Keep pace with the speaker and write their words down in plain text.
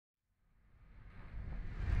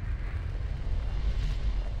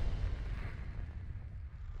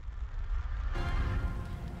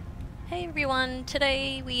everyone,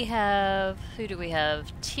 today we have, who do we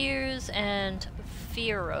have? Tirs and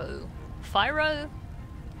Fiero.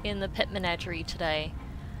 In the Pet Menagerie today.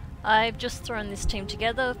 I've just thrown this team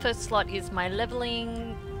together. First slot is my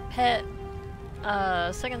leveling pet.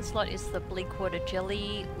 Second slot is the Bleakwater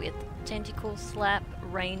jelly with tentacle slap,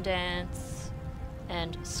 rain dance,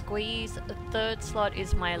 and squeeze. The third slot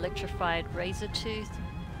is my electrified Razortooth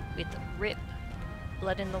with rip,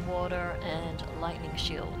 blood in the water, and lightning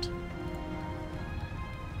shield.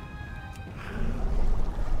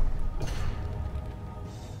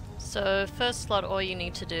 So first slot, all you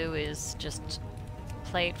need to do is just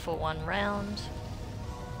play it for one round.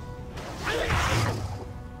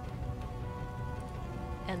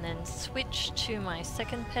 And then switch to my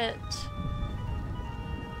second pet.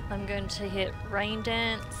 I'm going to hit Rain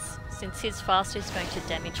Dance, since his fast is going to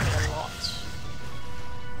damage me a lot.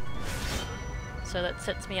 So that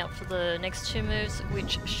sets me up for the next two moves,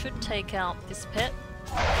 which should take out this pet.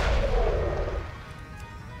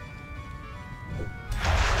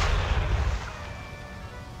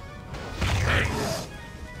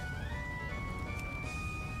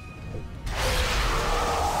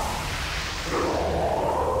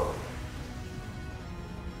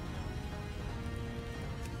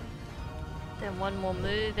 Then one more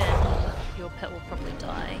move and your pet will probably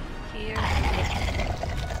die here.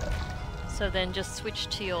 So then just switch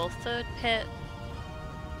to your third pet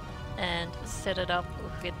and set it up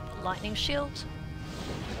with lightning shield.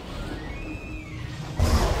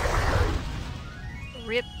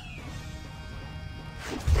 Rip.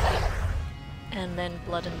 And then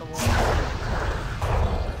blood in the water.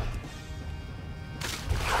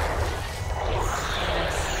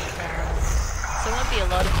 So it won't be a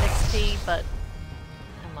lot of XP, but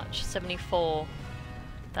how much? 74.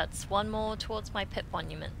 That's one more towards my pet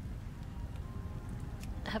monument.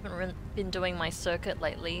 I haven't been doing my circuit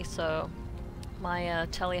lately, so my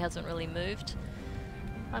tally hasn't really moved.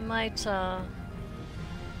 I might,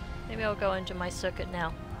 maybe I'll go and do my circuit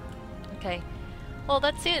now. Okay, well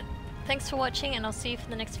that's it. Thanks for watching, and I'll see you for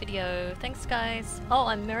the next video. Thanks guys. Oh,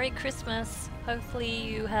 and Merry Christmas. Hopefully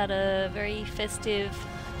you had a very festive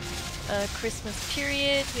Christmas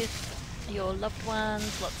period with your loved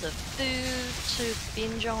ones, lots of food to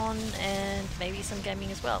binge on, and maybe some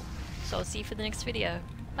gaming as well. So I'll see you for the next video.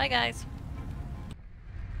 Bye guys!